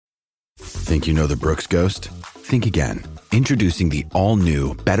Think you know the Brooks Ghost? Think again. Introducing the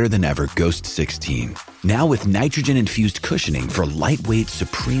all-new, better-than-ever Ghost 16. Now with nitrogen-infused cushioning for lightweight,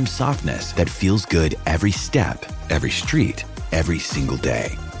 supreme softness that feels good every step, every street, every single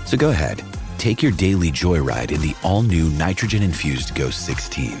day. So go ahead, take your daily joyride in the all-new nitrogen-infused Ghost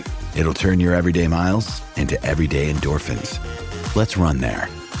 16. It'll turn your everyday miles into everyday endorphins. Let's run there.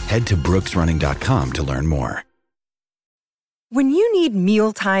 Head to brooksrunning.com to learn more. When you need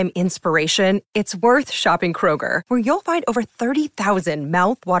mealtime inspiration, it's worth shopping Kroger, where you'll find over 30,000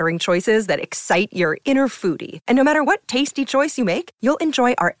 mouth-watering choices that excite your inner foodie. And no matter what tasty choice you make, you'll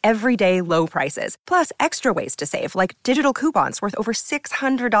enjoy our everyday low prices, plus extra ways to save, like digital coupons worth over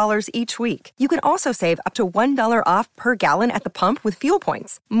 $600 each week. You can also save up to $1 off per gallon at the pump with fuel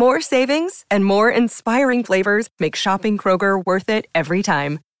points. More savings and more inspiring flavors make shopping Kroger worth it every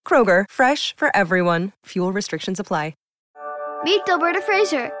time. Kroger, fresh for everyone. Fuel restrictions apply. Meet Dilberta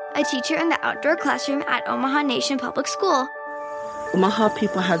Fraser, a teacher in the outdoor classroom at Omaha Nation Public School. Omaha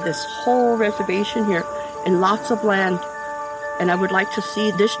people have this whole reservation here and lots of land. And I would like to see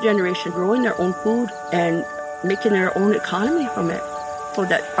this generation growing their own food and making their own economy from it, so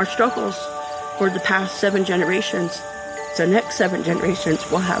that our struggles for the past 7 generations, the next 7 generations,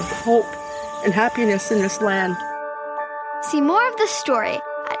 will have hope and happiness in this land. See more of this story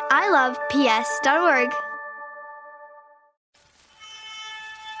at iloveps.org.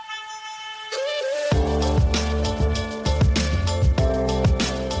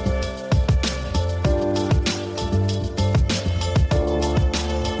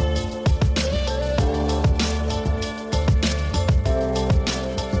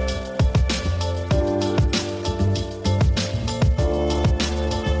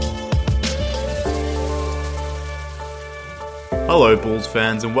 Hello Bulls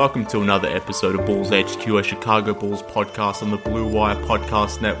fans, and welcome to another episode of BullsHQ, a Chicago Bulls podcast on the Blue Wire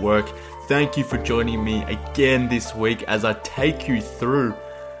Podcast Network. Thank you for joining me again this week as I take you through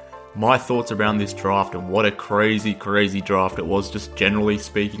my thoughts around this draft, and what a crazy draft it was, just generally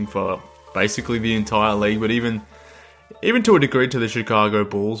speaking, for basically the entire league, but even to a degree to the Chicago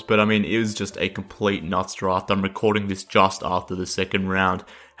Bulls. But I mean, it was just a complete nuts draft. I'm recording this just after the second round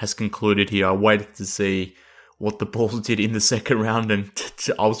has concluded here. I waited to see what the Bulls did in the second round, and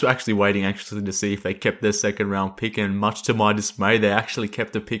I was actually waiting anxiously to see if they kept their second round pick, and much to my dismay, they actually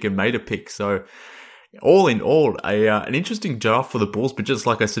kept a pick and made a pick. So all in all, an interesting draft for the Bulls, but just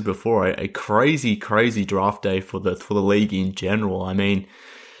like I said before, a crazy draft day for the league in general. I mean,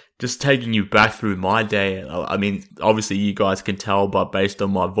 just taking you back through my day, I mean, obviously you guys can tell, but based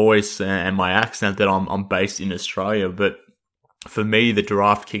on my voice and my accent, that I'm based in Australia. But for me, the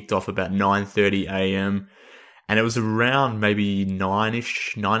draft kicked off about 9:30 a.m., and it was around maybe 9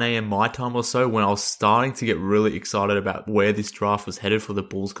 a.m. my time or so, when I was starting to get really excited about where this draft was headed for the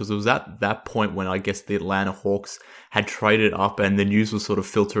Bulls, because it was at that point when I guess the Atlanta Hawks had traded up, and the news was sort of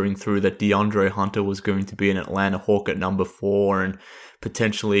filtering through that DeAndre Hunter was going to be an Atlanta Hawk at number 4, and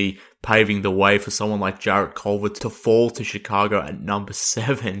potentially paving the way for someone like Jarrett Culver to fall to Chicago at number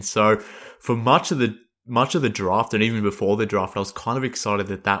 7. So for much of the draft, and even before the draft, I was kind of excited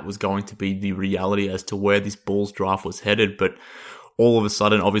that was going to be the reality as to where this Bulls draft was headed. But all of a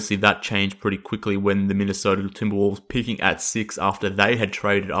sudden, obviously, that changed pretty quickly when the Minnesota Timberwolves, picking at 6 after they had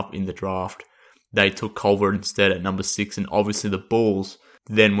traded up in the draft, they took Culver instead at number 6. And obviously the Bulls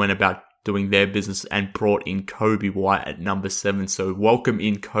then went about doing their business and brought in Coby White at number 7. So welcome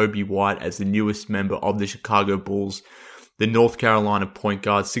in Coby White as the newest member of the Chicago Bulls. The North Carolina point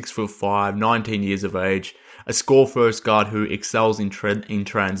guard, 6'5", 19 years of age, a score-first guard who excels in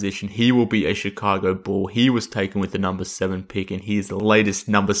transition. He will be a Chicago Bull. He was taken with the number 7 pick, and he is the latest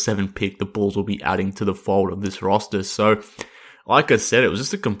number 7 pick the Bulls will be adding to the fold of this roster. So, like I said, it was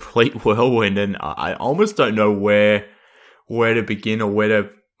just a complete whirlwind, and I almost don't know where to begin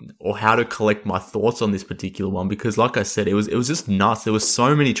or how to collect my thoughts on this particular one, because like I said, it was just nuts. There was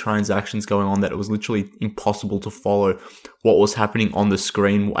so many transactions going on that it was literally impossible to follow what was happening on the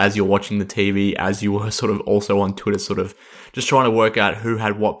screen as you're watching the TV, as you were sort of also on Twitter, sort of just trying to work out who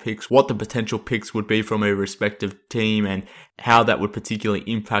had what picks, what the potential picks would be from a respective team, and how that would particularly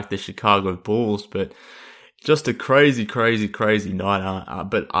impact the Chicago Bulls. But just a crazy night.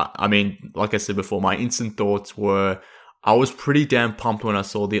 But I mean, like I said before, my instant thoughts were, I was pretty damn pumped when I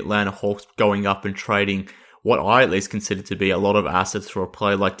saw the Atlanta Hawks going up and trading what I at least consider to be a lot of assets for a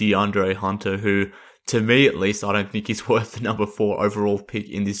player like DeAndre Hunter, who, to me at least, I don't think he's worth the number 4 overall pick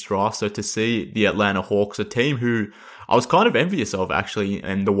in this draft. So to see the Atlanta Hawks, a team who I was kind of envious of actually,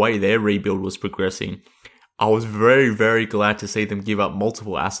 and the way their rebuild was progressing, I was very, very glad to see them give up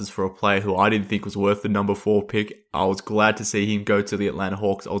multiple assets for a player who I didn't think was worth the number 4 pick. I was glad to see him go to the Atlanta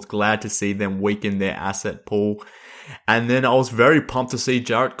Hawks. I was glad to see them weaken their asset pool. And then I was very pumped to see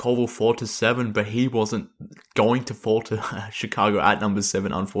Jarrett Culver fall to 7, but he wasn't going to fall to Chicago at number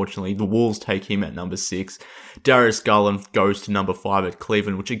 7, unfortunately. The Wolves take him at number 6. Darius Garland goes to number 5 at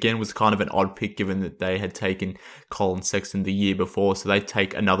Cleveland, which again was kind of an odd pick given that they had taken Colin Sexton the year before. So they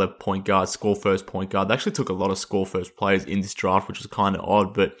take another point guard, score first point guard. They actually took a lot of score first players in this draft, which was kind of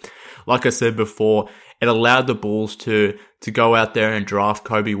odd. But like I said before, it allowed the Bulls to go out there and draft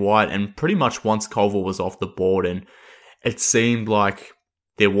Coby White. And pretty much once Culver was off the board, and it seemed like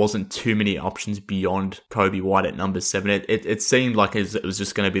there wasn't too many options beyond Coby White at number 7. It seemed like it was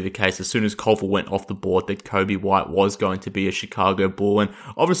just going to be the case as soon as Culver went off the board that Coby White was going to be a Chicago Bull. And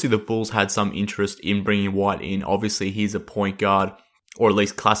obviously the Bulls had some interest in bringing White in. Obviously he's a point guard, or at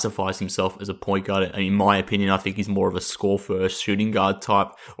least classifies himself as a point guard. And in my opinion, I think he's more of a score-first shooting guard type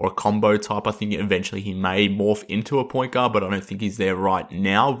or a combo type. I think eventually he may morph into a point guard, but I don't think he's there right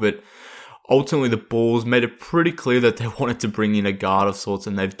now. But ultimately, the Bulls made it pretty clear that they wanted to bring in a guard of sorts,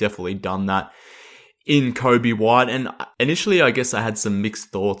 and they've definitely done that in Coby White. And initially, I guess I had some mixed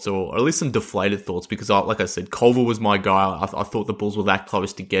thoughts, or at least some deflated thoughts, because like I said, Culver was my guy. I thought the Bulls were that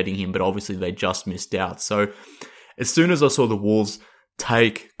close to getting him, but obviously they just missed out. So as soon as I saw the Wolves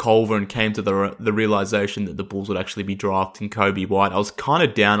take Culver and came to the realization that the Bulls would actually be drafting Coby White, I was kind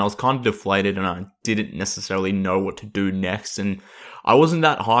of down, I was kind of deflated, and I didn't necessarily know what to do next. And I wasn't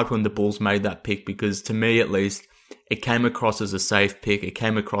that hyped when the Bulls made that pick, because to me at least, it came across as a safe pick. It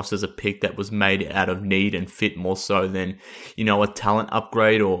came across as a pick that was made out of need and fit more so than, a talent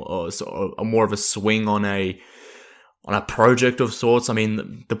upgrade or more of a swing on a project of sorts. I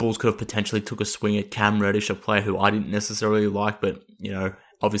mean, the Bulls could have potentially took a swing at Cam Reddish, a player who I didn't necessarily like, but,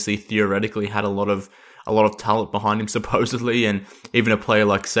 obviously theoretically had a lot of talent behind him supposedly, and even a player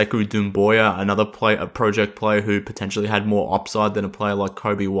like Sekou Doumbouya, a project player who potentially had more upside than a player like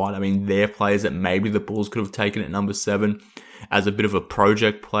Coby White. I mean, they're players that maybe the Bulls could have taken at number 7 as a bit of a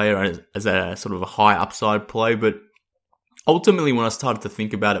project player, as a sort of a high upside play. But ultimately, when I started to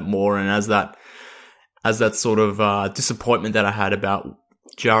think about it more, and as that sort of disappointment that I had about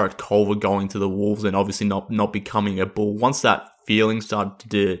Jarrett Culver going to the Wolves and obviously not becoming a Bull, once that feeling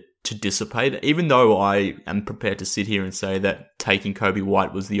started to dissipate, even though I am prepared to sit here and say that taking Coby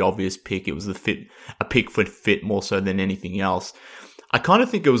White was the obvious pick, it was a pick for fit more so than anything else, I kind of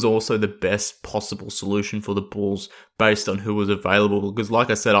think it was also the best possible solution for the Bulls based on who was available. Because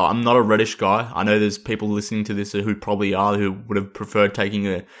like I said, I'm not a Reddish guy. I know there's people listening to this who probably are, who would have preferred taking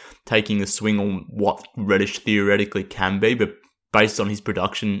a swing on what Reddish theoretically can be, but based on his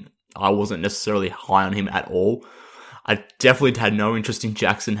production, I wasn't necessarily high on him at all. I definitely had no interest in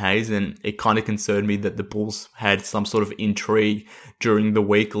Jackson Hayes, and it kind of concerned me that the Bulls had some sort of intrigue during the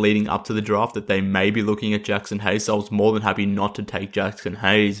week leading up to the draft that they may be looking at Jackson Hayes. So I was more than happy not to take Jackson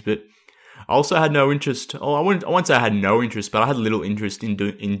Hayes, but I also had no interest. I won't say I had no interest, but I had little interest in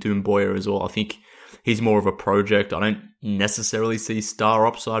Doumbouya as well. I think he's more of a project. I don't necessarily see star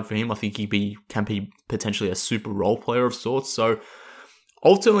upside for him. I think he can be potentially a super role player of sorts. So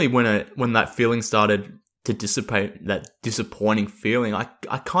ultimately, when that feeling started to dissipate, that disappointing feeling, I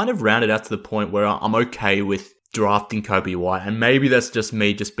kind of rounded out to the point where I'm okay with drafting Coby White. And maybe that's just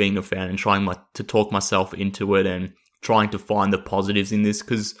me just being a fan and trying to talk myself into it and trying to find the positives in this.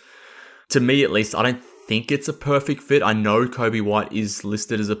 Because to me, at least, I don't think it's a perfect fit. I know Coby White is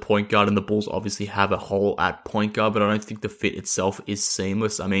listed as a point guard, and the Bulls obviously have a hole at point guard, but I don't think the fit itself is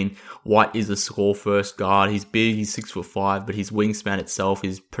seamless. I mean, White is a score-first guard. He's big, he's 6'5", but his wingspan itself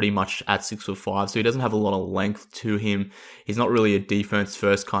is pretty much at 6'5", so he doesn't have a lot of length to him. He's not really a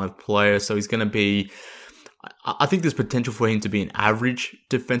defense-first kind of player, so he's going to be... I think there's potential for him to be an average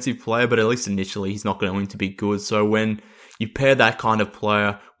defensive player, but at least initially he's not going to be good. So when you pair that kind of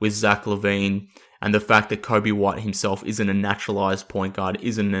player with Zach LaVine, and the fact that Coby White himself isn't a naturalized point guard,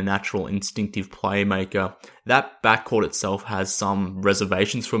 isn't a natural instinctive playmaker, that backcourt itself has some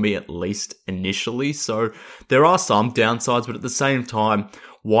reservations for me, at least initially. So there are some downsides, but at the same time,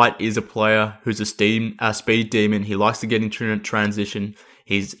 White is a player who's a speed demon. He likes to get into transition.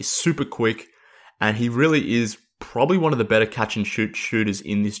 He's super quick, and he really is probably one of the better catch and shoot shooters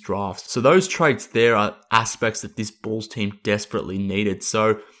in this draft. So those traits there are aspects that this Bulls team desperately needed.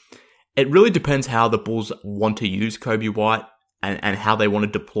 So it really depends how the Bulls want to use Coby White and how they want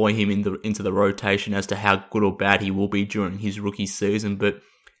to deploy him into the rotation as to how good or bad he will be during his rookie season. But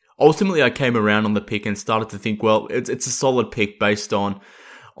ultimately, I came around on the pick and started to think, well, it's a solid pick based on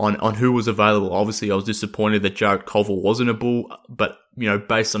on who was available. Obviously, I was disappointed that Jarrett Culver wasn't a Bull, but,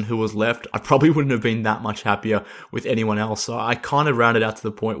 based on who was left, I probably wouldn't have been that much happier with anyone else. So I kind of rounded out to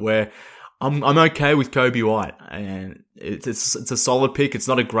the point where I'm okay with Coby White, and it's a solid pick. It's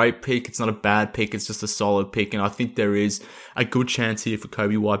not a great pick. It's not a bad pick. It's just a solid pick. And I think there is a good chance here for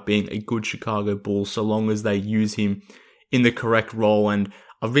Coby White being a good Chicago Bull, so long as they use him in the correct role. And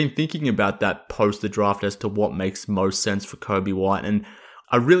I've been thinking about that post the draft as to what makes most sense for Coby White. And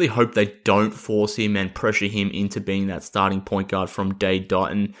I really hope they don't force him and pressure him into being that starting point guard from day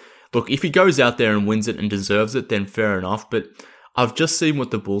dot. And look, if he goes out there and wins it and deserves it, then fair enough. But I've just seen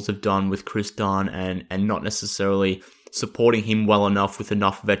what the Bulls have done with Chris Dunn and not necessarily supporting him well enough with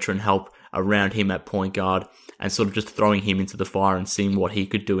enough veteran help around him at point guard, and sort of just throwing him into the fire and seeing what he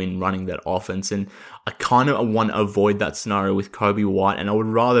could do in running that offense. And I kind of want to avoid that scenario with Coby White, and I would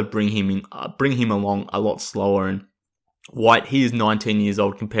rather bring him along a lot slower. And White, he is 19 years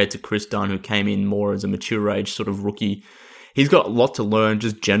old compared to Chris Dunn, who came in more as a mature age sort of rookie. He's got a lot to learn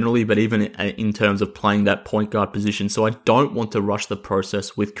just generally, but even in terms of playing that point guard position. So I don't want to rush the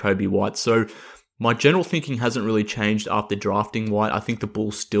process with Coby White. So my general thinking hasn't really changed after drafting White. I think the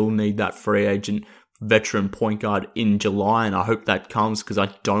Bulls still need that free agent veteran point guard in July, and I hope that comes, because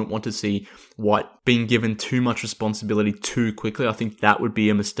I don't want to see White being given too much responsibility too quickly. I think that would be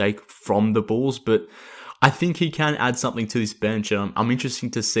a mistake from the Bulls, but I think he can add something to this bench, and I'm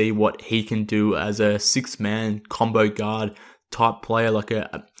interested to see what he can do as a six-man combo guard type player.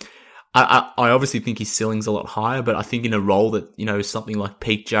 I obviously think his ceiling's a lot higher, but I think in a role that, something like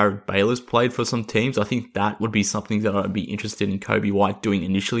peak Jared Baylor's played for some teams, I think that would be something that I'd be interested in Coby White doing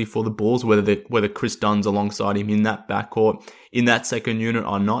initially for the Bulls, whether Chris Dunn's alongside him in that backcourt, in that second unit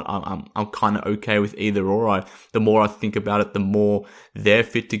or not. I'm kind of okay with either or. The more I think about it, the more they're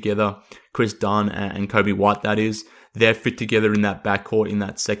fit together. Chris Dunn and Coby White, that is, they're fit together in that backcourt, in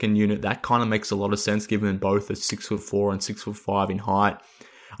that second unit. That kind of makes a lot of sense, given them both are 6'4" and 6'5" in height.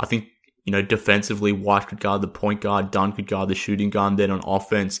 I think, defensively, White could guard the point guard, Dunn could guard the shooting guard. Then on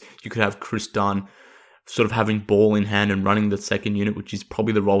offense, you could have Chris Dunn sort of having ball in hand and running the second unit, which is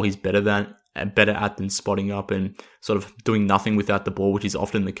probably the role he's better at than spotting up and sort of doing nothing without the ball, which is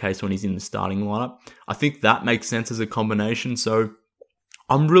often the case when he's in the starting lineup. I think that makes sense as a combination. So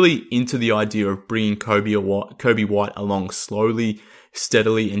I'm really into the idea of bringing Coby White along slowly,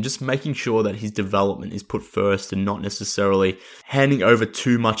 steadily, and just making sure that his development is put first and not necessarily handing over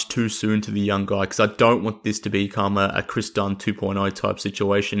too much too soon to the young guy, because I don't want this to become a Chris Dunn 2.0 type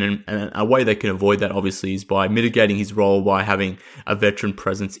situation. And a way they can avoid that, obviously, is by mitigating his role by having a veteran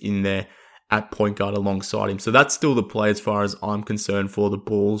presence in there at point guard alongside him. So that's still the play as far as I'm concerned for the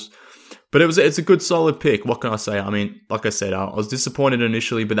Bulls. But it's a good solid pick. What can I say? I mean, like I said, I was disappointed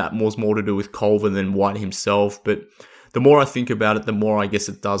initially, but that was more to do with Culver than White himself. But the more I think about it, the more I guess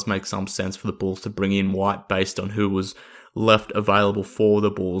it does make some sense for the Bulls to bring in White based on who was left available for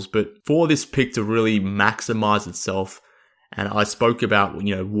the Bulls. But for this pick to really maximize itself, and I spoke about,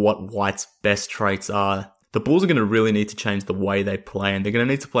 what White's best traits are, the Bulls are going to really need to change the way they play, and they're going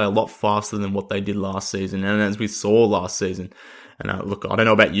to need to play a lot faster than what they did last season. And as we saw last season, and look, I don't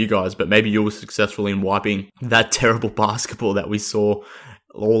know about you guys, but maybe you were successful in wiping that terrible basketball that we saw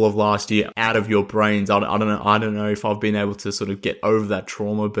all of last year out of your brains. I don't know if I've been able to sort of get over that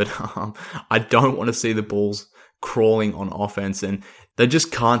trauma, but I don't want to see the Bulls crawling on offense, and they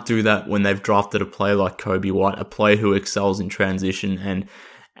just can't do that when they've drafted a player like Coby White, a player who excels in transition,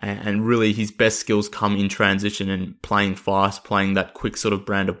 and really his best skills come in transition and playing fast, playing that quick sort of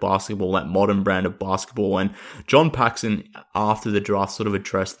brand of basketball, that modern brand of basketball. And John Paxson, after the draft, sort of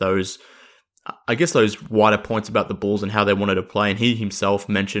addressed those wider points about the Bulls and how they wanted to play. And he himself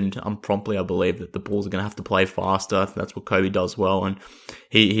mentioned promptly, I believe, that the Bulls are going to have to play faster. That's what Coby does well. And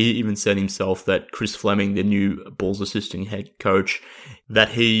he even said himself that Chris Fleming, the new Bulls assistant head coach, that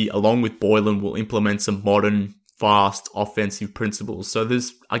he, along with Boylan, will implement some modern, fast offensive principles. So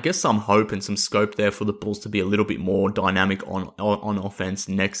there's, I guess, some hope and some scope there for the Bulls to be a little bit more dynamic on offense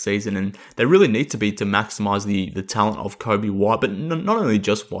next season. And they really need to be, to maximize the talent of Coby White, but not only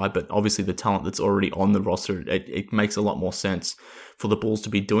just White, but obviously the talent that's already on the roster. It makes a lot more sense for the Bulls to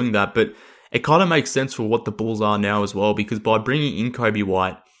be doing that. But it kind of makes sense for what the Bulls are now as well, because by bringing in Coby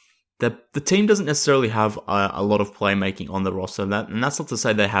White, the team doesn't necessarily have a lot of playmaking on the roster. And that's not to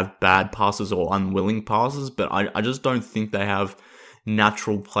say they have bad passes or unwilling passes, but I just don't think they have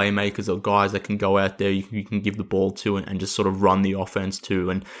natural playmakers or guys that can go out there you can give the ball to and just sort of run the offense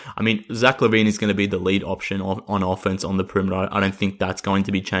to. And I mean, Zach LaVine is going to be the lead option on offense on the perimeter. I don't think that's going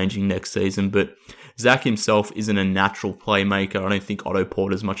to be changing next season, but Zach himself isn't a natural playmaker. I don't think Otto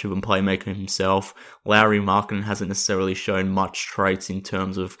Porter's much of a playmaker himself. Lauri Markkanen hasn't necessarily shown much traits in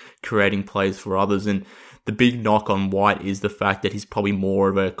terms of creating plays for others. And the big knock on White is the fact that he's probably more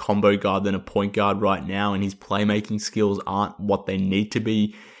of a combo guard than a point guard right now, and his playmaking skills aren't what they need to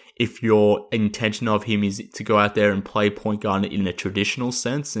be. If your intention of him is to go out there and play point guard in a traditional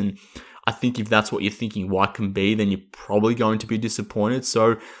sense, and I think if that's what you're thinking White can be, then you're probably going to be disappointed.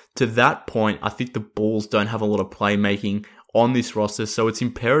 So to that point, I think the Bulls don't have a lot of playmaking on this roster, so it's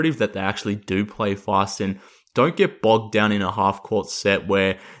imperative that they actually do play fast and don't get bogged down in a half-court set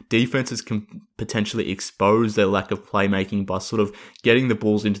where defenses can potentially expose their lack of playmaking by sort of getting the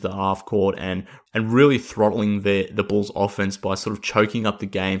Bulls into the half-court and really throttling the Bulls' offense by sort of choking up the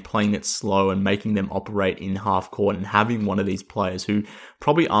game, playing it slow and making them operate in half-court, and having one of these players who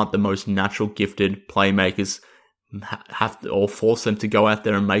probably aren't the most natural gifted playmakers have to, or force them to go out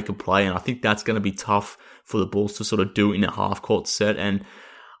there and make a play. And I think that's going to be tough for the Bulls to sort of do in a half-court set. And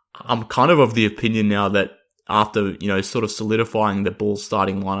I'm kind of the opinion now that after, sort of solidifying the Bulls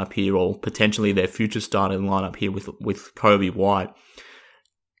starting lineup here, or potentially their future starting lineup here with Coby White,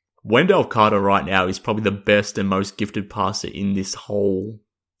 Wendell Carter right now is probably the best and most gifted passer in this whole,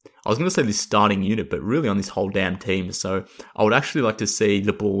 I was going to say this starting unit, but really on this whole damn team. So I would actually like to see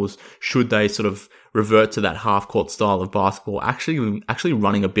the Bulls, should they sort of revert to that half-court style of basketball, actually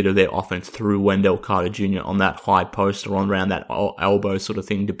running a bit of their offense through Wendell Carter Jr. on that high post or on around that elbow sort of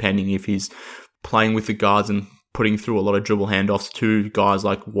thing, depending if he's playing with the guards and putting through a lot of dribble handoffs to guys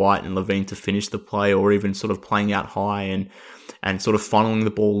like White and Levine to finish the play, or even sort of playing out high and sort of funneling the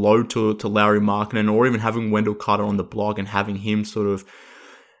ball low to Lauri Markkanen, or even having Wendell Carter on the block and having him sort of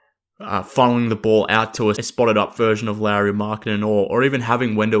funneling the ball out to a spotted up version of Lauri Markkanen, or even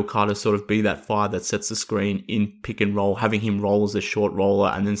having Wendell Carter sort of be that fire that sets the screen in pick and roll, having him roll as a short roller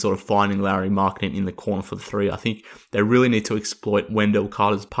and then sort of finding Lauri Markkanen in the corner for the three. I think they really need to exploit Wendell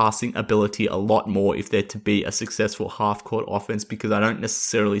Carter's passing ability a lot more if they're to be a successful half-court offense, because I don't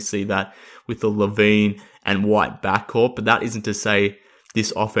necessarily see that with the Levine and White backcourt. But that isn't to say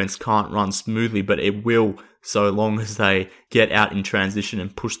this offense can't run smoothly, but it will, so long as they get out in transition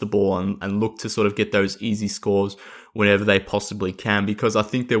and push the ball and look to sort of get those easy scores whenever they possibly can. Because I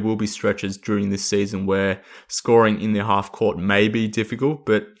think there will be stretches during this season where scoring in the half court may be difficult,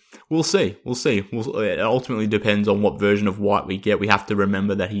 but we'll see. It ultimately depends on what version of White we get. We have to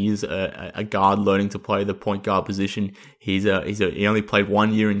remember that he is a guard learning to play the point guard position. He only played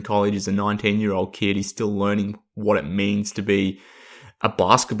 1 year in college. He's a 19-year-old kid. He's still learning what it means to be a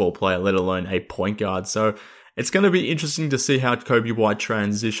basketball player, let alone a point guard. So it's going to be interesting to see how Coby White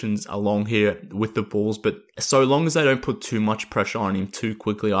transitions along here with the Bulls, but so long as they don't put too much pressure on him too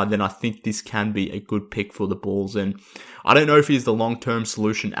quickly, then I think this can be a good pick for the Bulls. And I don't know if he's the long-term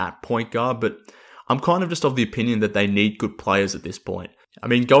solution at point guard, but I'm kind of just of the opinion that they need good players at this point. I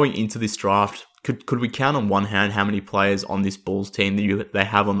mean, going into this draft, could we count on one hand how many players on this Bulls team that they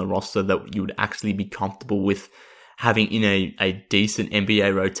have on the roster that you would actually be comfortable with having in a decent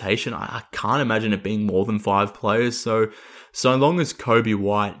NBA rotation? I can't imagine it being more than 5 players. So long as Coby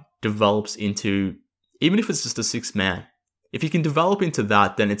White develops into, even if it's just a 6th man, if he can develop into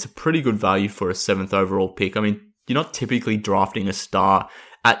that, then it's a pretty good value for a 7th overall pick. I mean, you're not typically drafting a star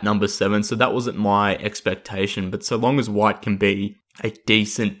at number 7, so that wasn't my expectation. But so long as White can be a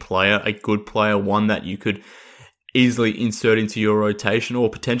decent player, a good player, one that you could easily insert into your rotation, or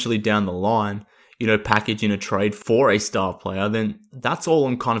potentially down the line, package in a trade for a star player, then that's all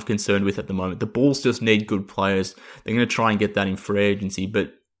I'm kind of concerned with at the moment. The Bulls just need good players. They're going to try and get that in free agency,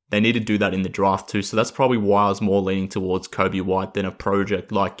 but they need to do that in the draft too. So that's probably why I was more leaning towards Coby White than a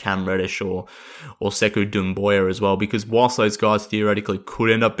project like Cam Reddish or Sekou Doumbouya as well, because whilst those guys theoretically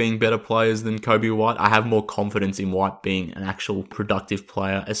could end up being better players than Coby White, I have more confidence in White being an actual productive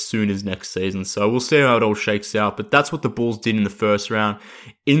player as soon as next season. So we'll see how it all shakes out, but that's what the Bulls did in the first round.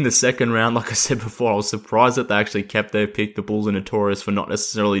 In the second round, like I said before, I was surprised that they actually kept their pick. The Bulls are notorious for not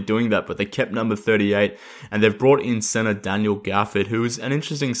necessarily doing that, but they kept number 38, and they've brought in center Daniel Gafford, who is an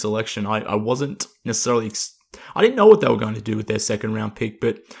interesting selection. I wasn't necessarily, I didn't know what they were going to do with their second round pick,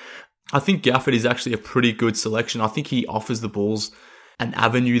 but I think Gafford is actually a pretty good selection. I think he offers the Bulls an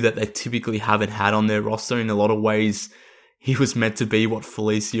avenue that they typically haven't had on their roster. In a lot of ways, he was meant to be what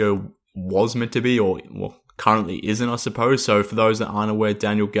Felicio was meant to be, or currently isn't, I suppose. So for those that aren't aware,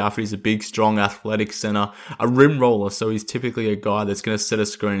 Daniel Gafford is a big, strong, athletic center, a rim roller. So he's typically a guy that's going to set a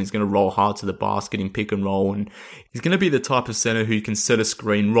screen, he's going to roll hard to the basket in pick and roll, and he's going to be the type of center who can set a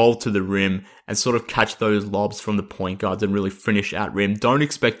screen, roll to the rim, and sort of catch those lobs from the point guards and really finish at rim. Don't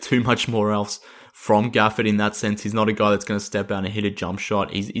expect too much more else from Gafford in that sense. He's not a guy that's going to step out and hit a jump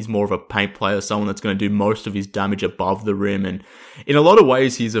shot. He's more of a paint player, someone that's going to do most of his damage above the rim. And in a lot of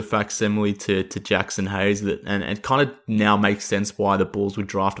ways, he's a facsimile to Jackson Hayes. And it kind of now makes sense why the Bulls would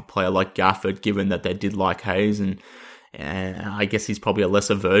draft a player like Gafford, given that they did like Hayes. And I guess he's probably a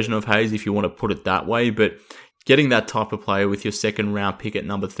lesser version of Hayes, if you want to put it that way. But getting that type of player with your second round pick at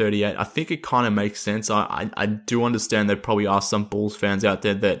number 38, I think it kind of makes sense. I do understand there probably are some Bulls fans out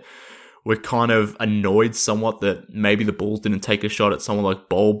there that were kind of annoyed somewhat that maybe the Bulls didn't take a shot at someone like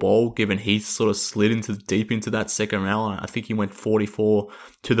Bol, given he sort of slid deep into that second round. I think he went 44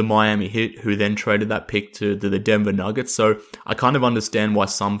 to the Miami Heat, who then traded that pick to the Denver Nuggets. So I kind of understand why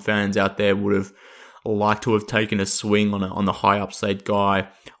some fans out there would have liked to have taken a swing on the high upside guy,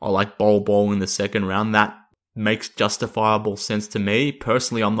 or like Bol in the second round. That makes justifiable sense to me.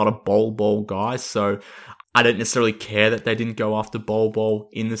 Personally, I'm not a Bol guy, so I don't necessarily care that they didn't go after Bol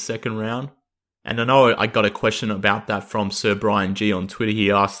in the second round. And I know I got a question about that from Sir Brian G on Twitter.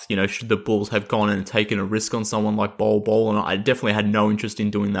 He asked, should the Bulls have gone and taken a risk on someone like Bol? And I definitely had no interest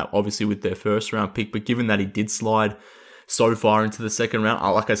in doing that, obviously, with their first round pick. But given that he did slide so far into the second round,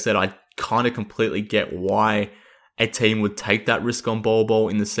 like I said, I kind of completely get why a team would take that risk on Bol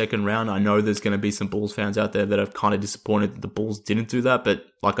in the second round. I know there's going to be some Bulls fans out there that are kind of disappointed that the Bulls didn't do that, but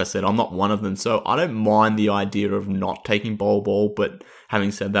like I said, I'm not one of them, so I don't mind the idea of not taking Bol, but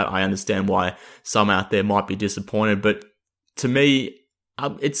having said that, I understand why some out there might be disappointed. But to me,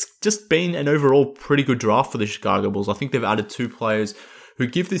 it's just been an overall pretty good draft for the Chicago Bulls. I think they've added two players who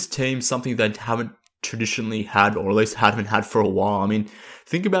give this team something they haven't traditionally had, or at least haven't had for a while. I mean,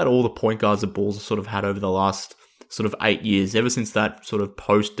 think about all the point guards the Bulls have sort of had over the last sort of 8 years. Ever since that sort of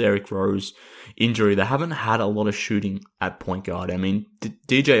post Derrick Rose injury, they haven't had a lot of shooting at point guard. I mean,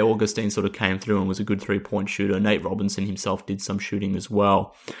 DJ Augustine sort of came through and was a good 3-point shooter. Nate Robinson himself did some shooting as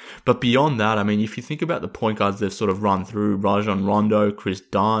well. But beyond that, I mean, if you think about the point guards they've sort of run through, Rajon Rondo, Chris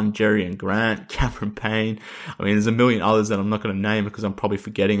Dunn, Jerry and Grant, Cameron Payne, I mean, there's a million others that I'm not going to name because I'm probably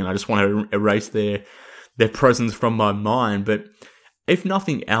forgetting and I just want to erase their presence from my mind. But if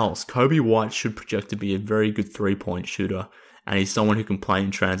nothing else, Coby White should project to be a very good 3-point shooter, and he's someone who can play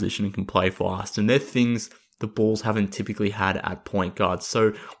in transition and can play fast. And they're things the Bulls haven't typically had at point guard.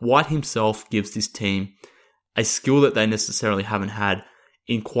 So White himself gives this team a skill that they necessarily haven't had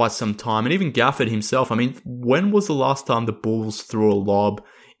in quite some time. And even Gafford himself, I mean, when was the last time the Bulls threw a lob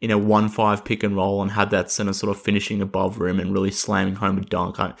in a 1-5 pick and roll and had that center sort of finishing above rim and really slamming home a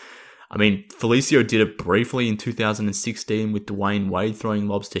dunk? I mean, Felicio did it briefly in 2016 with Dwayne Wade throwing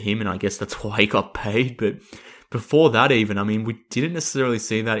lobs to him, and I guess that's why he got paid. But before that even, I mean, we didn't necessarily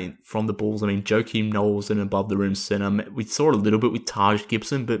see that from the Bulls. I mean, Joakim Noah was an above-the-rim center. We saw it a little bit with Taj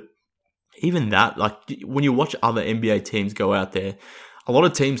Gibson, but even that, like, when you watch other NBA teams go out there, a lot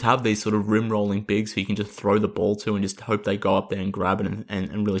of teams have these sort of rim-rolling bigs who you can just throw the ball to and just hope they go up there and grab it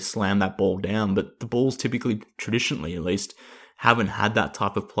and really slam that ball down. But the Bulls typically, traditionally at least, haven't had that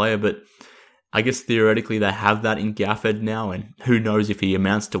type of player, but I guess theoretically they have that in Gafford now, and who knows if he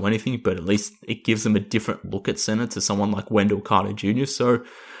amounts to anything, but at least it gives them a different look at center to someone like Wendell Carter Jr. So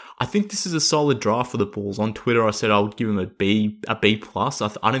I think this is a solid draft for the Bulls. On Twitter, I said I would give him a B+. I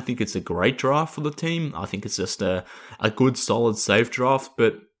don't think it's a great draft for the team. I think it's just a good, solid, safe draft,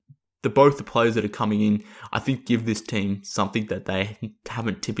 but both the players that are coming in, I think, give this team something that they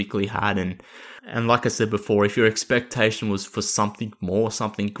haven't typically had. And like I said before, if your expectation was for something more,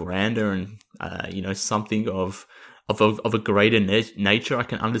 something grander, and something of a greater nature, I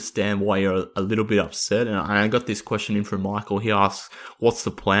can understand why you're a little bit upset. And I got this question in from Michael. He asks, "What's the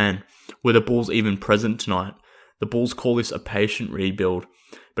plan? Were the Bulls even present tonight? The Bulls call this a patient rebuild,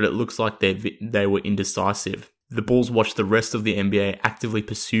 but it looks like they were indecisive. The Bulls watched the rest of the NBA actively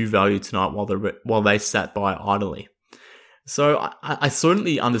pursue value tonight while they sat by idly." So I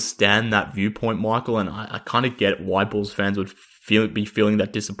certainly understand that viewpoint, Michael, and I kind of get why Bulls fans would be feeling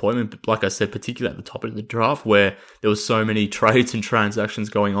that disappointment. But like I said, particularly at the top of the draft, where there was so many trades and transactions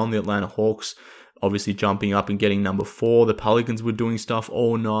going on, the Atlanta Hawks obviously jumping up and getting number 4. The Pelicans were doing stuff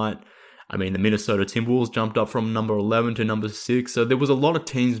all night. I mean, the Minnesota Timberwolves jumped up from number 11 to number 6. So there was a lot of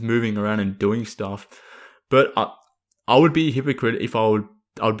teams moving around and doing stuff. But I would be a hypocrite if I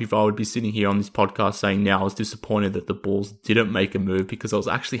would be sitting here on this podcast saying now I was disappointed that the Bulls didn't make a move, because I was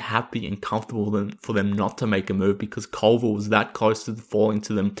actually happy and comfortable for them not to make a move, because Culver was that close to falling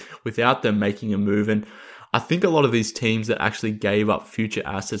to them without them making a move. And I think a lot of these teams that actually gave up future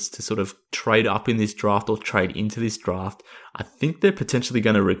assets to sort of trade up in this draft or trade into this draft, I think they're potentially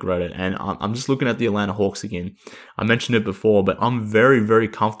going to regret it. And I'm just looking at the Atlanta Hawks again. I mentioned it before, but I'm very, very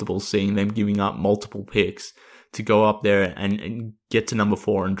comfortable seeing them giving up multiple picks to go up there and get to number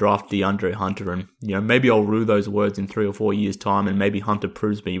 4 and draft DeAndre Hunter. And, maybe I'll rue those words in 3 or 4 years' time, and maybe Hunter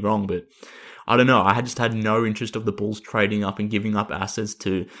proves me wrong, but I don't know. I just had no interest of the Bulls trading up and giving up assets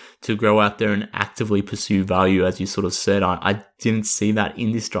to go out there and actively pursue value, as you sort of said. I didn't see that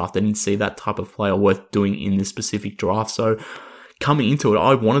in this draft. I didn't see that type of player worth doing in this specific draft. So coming into it,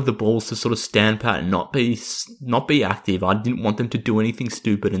 I wanted the Bulls to sort of stand pat and not be active. I didn't want them to do anything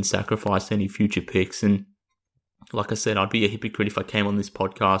stupid and sacrifice any future picks. And like I said, I'd be a hypocrite if I came on this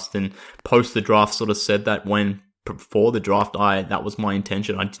podcast and post the draft sort of said that when before the draft, that was my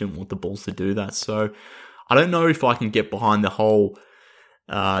intention. I didn't want the Bulls to do that. So I don't know if I can get behind the whole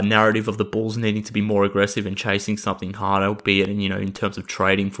narrative of the Bulls needing to be more aggressive and chasing something harder, be it in terms of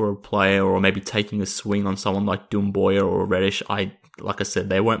trading for a player or maybe taking a swing on someone like Doumbouya or Reddish. Like I said,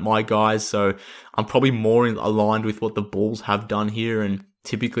 they weren't my guys, so I'm probably more aligned with what the Bulls have done here. And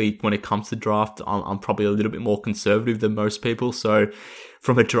typically when it comes to draft, I'm probably a little bit more conservative than most people. So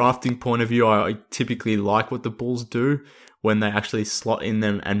from a drafting point of view, I typically like what the Bulls do when they actually slot in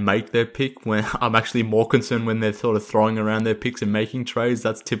them and make their pick. When I'm actually more concerned when they're sort of throwing around their picks and making trades.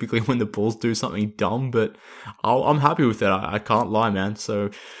 That's typically when the Bulls do something dumb, but I'm happy with that. I can't lie, man.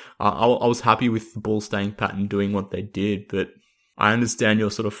 So I was happy with the Bulls staying pat and doing what they did, but I understand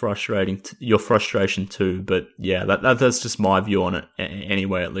your sort of your frustration too. But yeah, that's just my view on it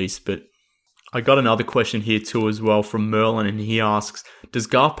anyway, at least. But I got another question here too as well from Merlin, and he asks, does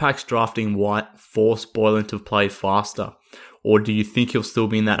Garpax drafting White force Boylen to play faster? Or do you think he'll still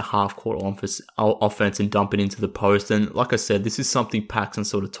be in that half-court offense and dump it into the post? And like I said, this is something Paxson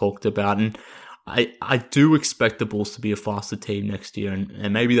sort of talked about, and I do expect the Bulls to be a faster team next year,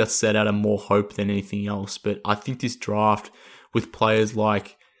 and maybe that's set out of more hope than anything else. But I think this draft, with players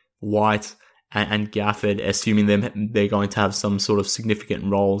like White and Gafford, assuming they're going to have some sort of significant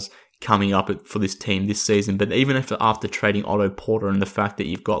roles coming up for this team this season, but even after trading Otto Porter and the fact that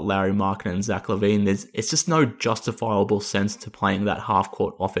you've got Larry Markkinen and Zach LaVine, it's just no justifiable sense to playing that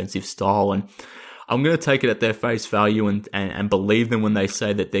half-court offensive style. And I'm going to take it at their face value and believe them when they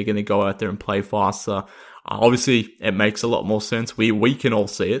say that they're going to go out there and play faster. Obviously, it makes a lot more sense. We can all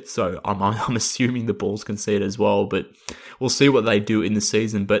see it, so I'm assuming the Bulls can see it as well, but we'll see what they do in the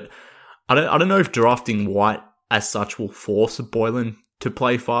season. But I don't know if drafting White as such will force Boylen to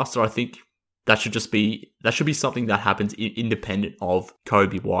play faster. I think that should be something that happens independent of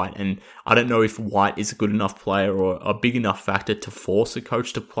Coby White. And I don't know if White is a good enough player or a big enough factor to force a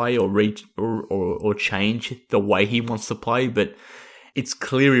coach to play or change the way he wants to play. But it's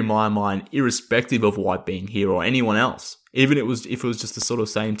clear in my mind, irrespective of White being here or anyone else, even if it was just the sort of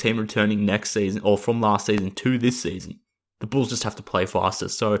same team returning next season or from last season to this season, the Bulls just have to play faster.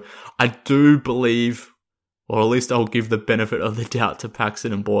 So I do believe, or at least I'll give the benefit of the doubt to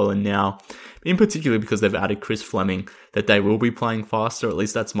Paxson and Boylen now, in particular because they've added Chris Fleming, that they will be playing faster. At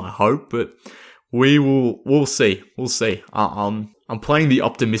least that's my hope, but we'll see. We'll see. I'm playing the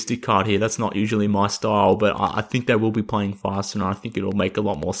optimistic card here. That's not usually my style, but I think they will be playing faster, and I think it'll make a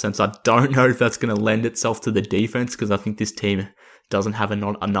lot more sense. I don't know if that's going to lend itself to the defense, because I think this team doesn't have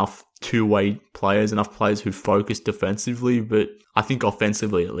enough two-way players, enough players who focus defensively, but I think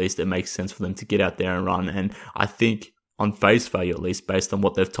offensively at least it makes sense for them to get out there and run, and I think on face value at least, based on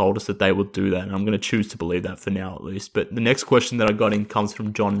what they've told us, that they will do that, and I'm going to choose to believe that for now at least. But the next question that I got in comes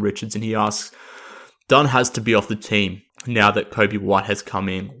from John Richards, and he asks, Dunn has to be off the team now that Coby White has come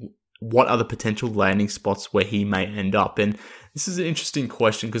in. What are the potential landing spots where he may end up? And this is an interesting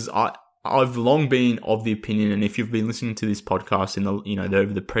question, because I've long been of the opinion, and if you've been listening to this podcast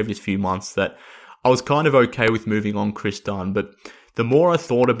over the previous few months, that I was kind of okay with moving on Chris Dunn, but the more I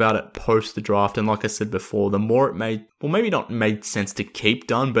thought about it post the draft, and like I said before, the more it maybe not made sense to keep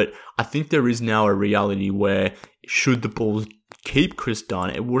Dunn, but I think there is now a reality where should the Bulls keep Chris Dunn,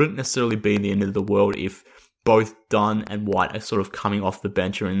 it wouldn't necessarily be the end of the world if both Dunn and White are sort of coming off the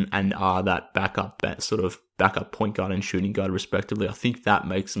bench and are that backup point guard and shooting guard respectively. I think that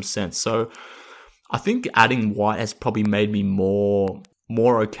makes some sense. So I think adding White has probably made me more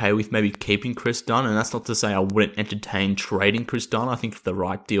okay with maybe keeping Chris Dunn, and that's not to say I wouldn't entertain trading Chris Dunn. I think if the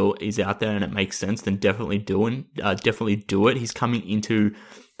right deal is out there and it makes sense, then definitely do it. He's coming into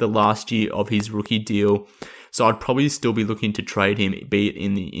the last year of his rookie deal, so I'd probably still be looking to trade him, be it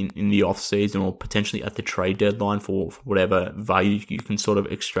in the off season or potentially at the trade deadline for whatever value you can sort of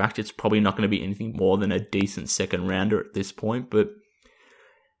extract. It's probably not going to be anything more than a decent second rounder at this point, but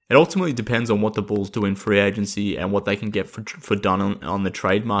it ultimately depends on what the Bulls do in free agency and what they can get for Dunn on the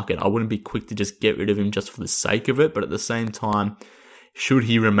trade market. I wouldn't be quick to just get rid of him just for the sake of it, but at the same time, should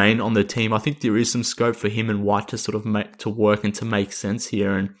he remain on the team. I think there is some scope for him and White to sort of work and to make sense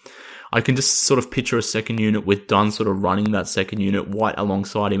here. And I can just sort of picture a second unit with Dunn sort of running that second unit, White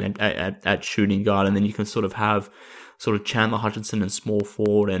alongside him at shooting guard, and then you can sort of have sort of Chandler Hutchinson and small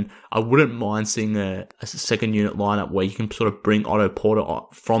forward. And I wouldn't mind seeing a second unit lineup where you can sort of bring Otto Porter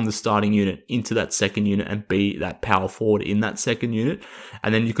from the starting unit into that second unit and be that power forward in that second unit.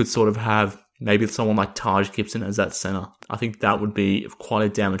 And then you could sort of have maybe someone like Taj Gibson as that center. I think that would be quite a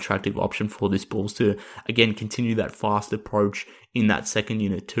damn attractive option for this Bulls to, again, continue that fast approach in that second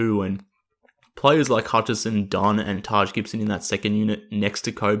unit too. And players like Hutchison, Dunn, and Taj Gibson in that second unit next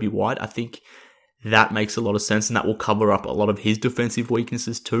to Coby White, I think that makes a lot of sense, and that will cover up a lot of his defensive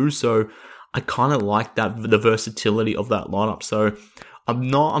weaknesses too. So I kind of like the versatility of that lineup. So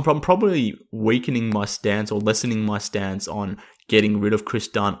I'm probably weakening my stance or lessening my stance on getting rid of Chris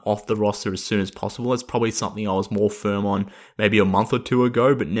Dunn off the roster as soon as possible. That's probably something I was more firm on maybe a month or two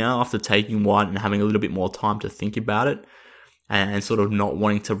ago, but now after taking White and having a little bit more time to think about it and sort of not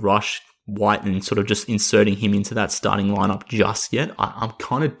wanting to rush White and sort of just inserting him into that starting lineup just yet, I'm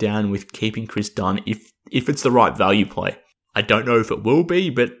kind of down with keeping Chris Dunn if it's the right value play. I don't know if it will be,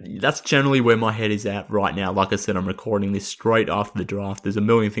 but that's generally where my head is at right now. Like I said, I'm recording this straight after the draft. There's a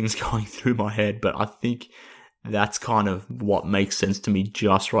million things going through my head, but I think that's kind of what makes sense to me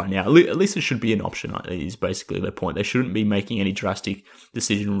just right now. At least it should be an option, is basically the point. They shouldn't be making any drastic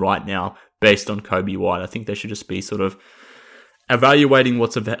decision right now based on Coby White. I think they should just be sort of evaluating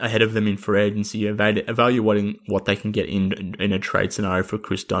what's ahead of them in free agency, evaluating what they can get in a trade scenario for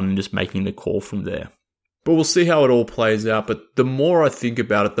Chris Dunn, and just making the call from there. But we'll see how it all plays out. But the more I think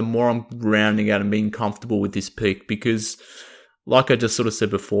about it, the more I'm rounding out and being comfortable with this pick, because like I just sort of said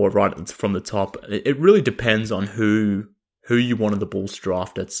before, right from the top, it really depends on who you wanted the Bulls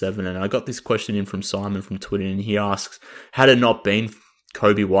draft at 7. And I got this question in from Simon from Twitter, and he asks, had it not been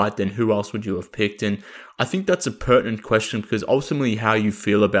Coby White, then who else would you have picked? And I think that's a pertinent question, because ultimately how you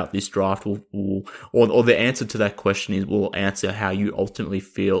feel about this draft or the answer to that question will answer how you ultimately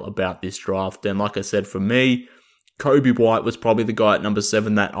feel about this draft. And like I said, for me, Coby White was probably the guy at number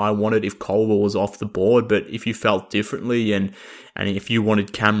 7 that I wanted if Culver was off the board. But if you felt differently and if you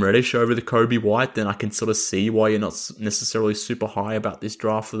wanted Cam Reddish over the Coby White, then I can sort of see why you're not necessarily super high about this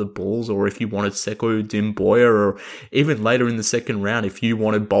draft for the Bulls. Or if you wanted Sekou Dimboya, or even later in the second round, if you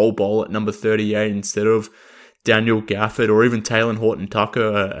wanted Bol at number 38 instead of Daniel Gafford, or even Taylor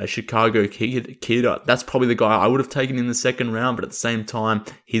Horton-Tucker, a Chicago kid, that's probably the guy I would have taken in the second round. But at the same time,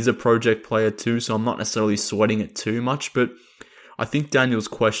 he's a project player too, so I'm not necessarily sweating it too much. But I think Daniel's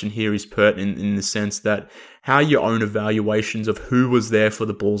question here is pertinent in the sense that how your own evaluations of who was there for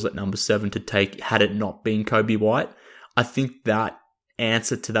the Bulls at number 7 to take had it not been Coby White, I think that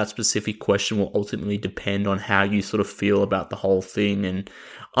answer to that specific question will ultimately depend on how you sort of feel about the whole thing. And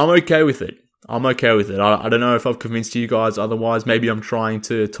I'm okay with it. I don't know if I've convinced you guys otherwise. Maybe I'm trying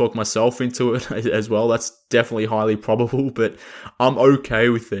to talk myself into it as well. That's definitely highly probable, but I'm okay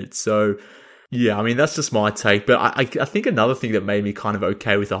with it. So yeah, I mean, that's just my take. But I think another thing that made me kind of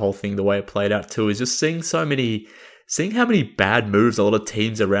okay with the whole thing, the way it played out too, is just seeing how many bad moves a lot of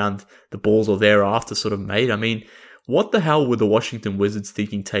teams around the Bulls or thereafter sort of made. I mean, what the hell were the Washington Wizards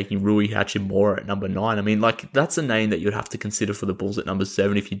thinking taking Rui Hachimura at number 9? I mean, like, that's a name that you'd have to consider for the Bulls at number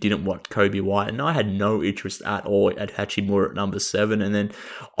 7 if you didn't want Coby White. And I had no interest at all at Hachimura at number 7. And then,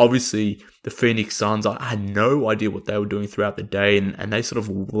 obviously, the Phoenix Suns, I had no idea what they were doing throughout the day. And they sort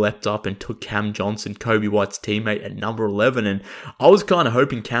of leapt up and took Cam Johnson, Coby White's teammate, at number 11. And I was kind of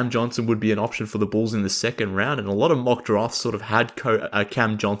hoping Cam Johnson would be an option for the Bulls in the second round. And a lot of mock drafts sort of had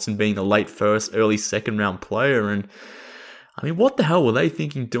Cam Johnson being a late first, early second round player. And I mean, what the hell were they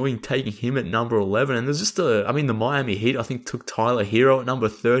thinking taking him at number 11? And there's just the Miami Heat, I think, took Tyler Hero at number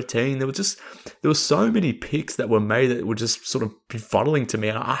 13. There were so many picks that were made that were just sort of befuddling to me.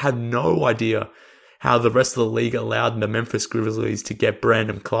 And I had no idea how the rest of the league allowed the Memphis Grizzlies to get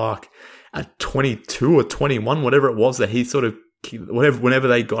Brandon Clark at 22 or 21, whatever it was that he sort of, whenever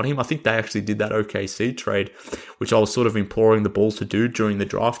they got him. I think they actually did that OKC trade, which I was sort of imploring the Bulls to do during the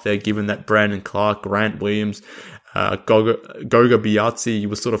draft there, given that Brandon Clark, Grant Williams, Goga Biazzi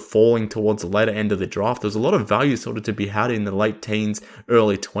was sort of falling towards the later end of the draft. There's a lot of value sort of to be had in the late teens,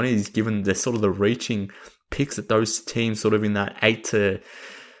 early 20s, given the sort of the reaching picks that those teams sort of in that 8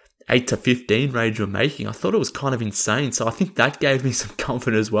 to 15 range were making. I thought it was kind of insane. So I think that gave me some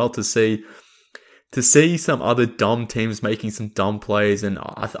comfort as well to see some other dumb teams making some dumb plays. And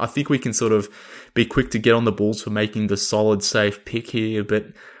I think we can sort of be quick to get on the Bulls for making the solid, safe pick here. But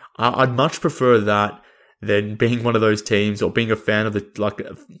I'd much prefer that than being one of those teams or being a fan of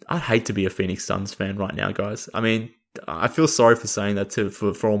I'd hate to be a Phoenix Suns fan right now, guys. I mean, I feel sorry for saying that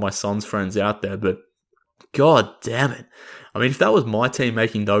for all my Suns friends out there, but god damn it. I mean, if that was my team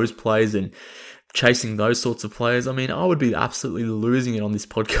making those plays and chasing those sorts of players, I mean, I would be absolutely losing it on this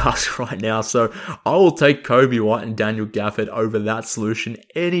podcast right now. So I will take Coby White and Daniel Gafford over that solution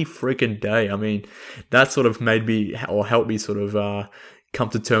any freaking day. I mean, that sort of made me, or helped me sort of come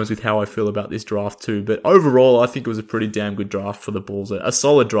to terms with how I feel about this draft too. But overall, I think it was a pretty damn good draft for the Bulls. A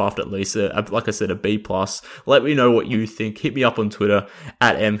solid draft at least. Like I said, a B+. Let me know what you think. Hit me up on Twitter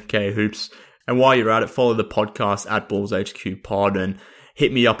at MKHoops. And while you're at it, follow the podcast at BullsHQ Pod and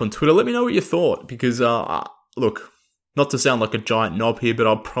hit me up on Twitter. Let me know what you thought, because, look, not to sound like a giant knob here, but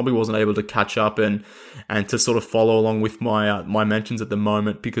I probably wasn't able to catch up and to sort of follow along with my my mentions at the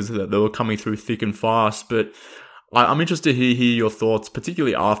moment, because they were coming through thick and fast. But I'm interested to hear your thoughts,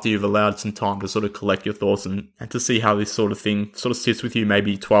 particularly after you've allowed some time to sort of collect your thoughts and to see how this sort of thing sort of sits with you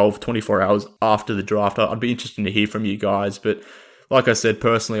maybe 12, 24 hours after the draft. I'd be interested to hear from you guys. But like I said,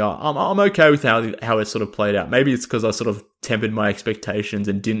 personally, I'm okay with how it sort of played out. Maybe it's because I sort of tempered my expectations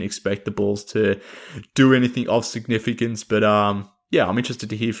and didn't expect the Bulls to do anything of significance. But yeah, I'm interested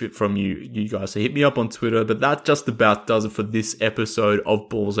to hear from you guys. So hit me up on Twitter. But that just about does it for this episode of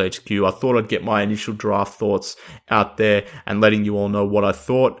BullsHQ. I thought I'd get my initial draft thoughts out there and letting you all know what I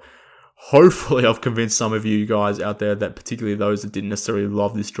thought. Hopefully I've convinced some of you guys out there, that particularly those that didn't necessarily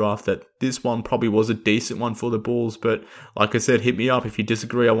love this draft, that this one probably was a decent one for the Bulls. But like I said, hit me up if you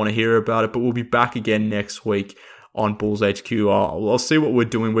disagree. I want to hear about it. But we'll be back again next week on BullsHQ. I'll see what we're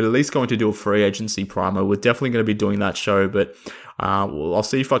doing. We're at least going to do a free agency primer. We're definitely going to be doing that show, but I'll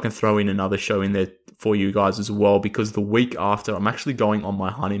see if I can throw in another show in there for you guys as well, because the week after, I'm actually going on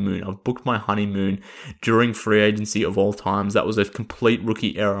my honeymoon. I've booked my honeymoon during free agency of all times. That was a complete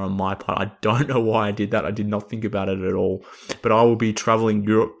rookie error on my part. I don't know why I did that. I did not think about it at all. But I will be traveling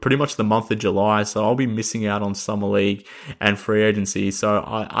Europe pretty much the month of July, so I'll be missing out on Summer League and free agency. So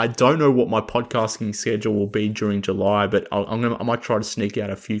I don't know what my podcasting schedule will be during July, but I might try to sneak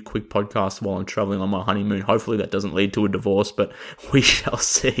out a few quick podcasts while I'm traveling on my honeymoon. Hopefully that doesn't lead to a divorce, but we shall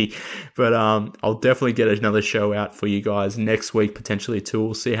see. But I'll definitely get another show out for you guys next week, potentially too.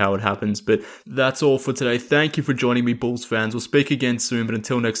 We'll see how it happens. But that's all for today. Thank you for joining me, Bulls fans. We'll speak again soon, but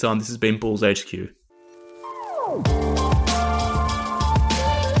until next time, this has been BullsHQ.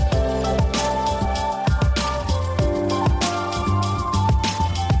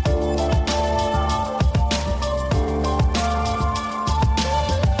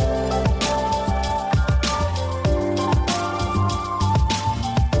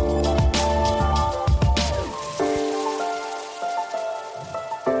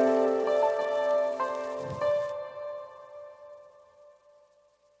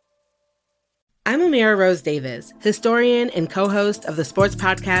 I'm Amira Rose Davis, historian and co-host of the sports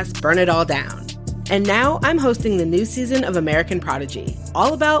podcast Burn It All Down. And now I'm hosting the new season of American Prodigy,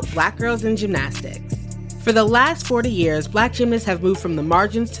 all about Black girls in gymnastics. For the last 40 years, Black gymnasts have moved from the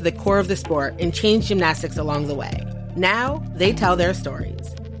margins to the core of the sport and changed gymnastics along the way. Now, they tell their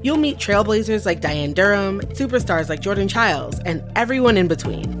stories. You'll meet trailblazers like Diane Durham, superstars like Jordan Childs, and everyone in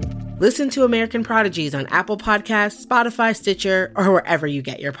between. Listen to American Prodigies on Apple Podcasts, Spotify, Stitcher, or wherever you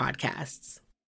get your podcasts.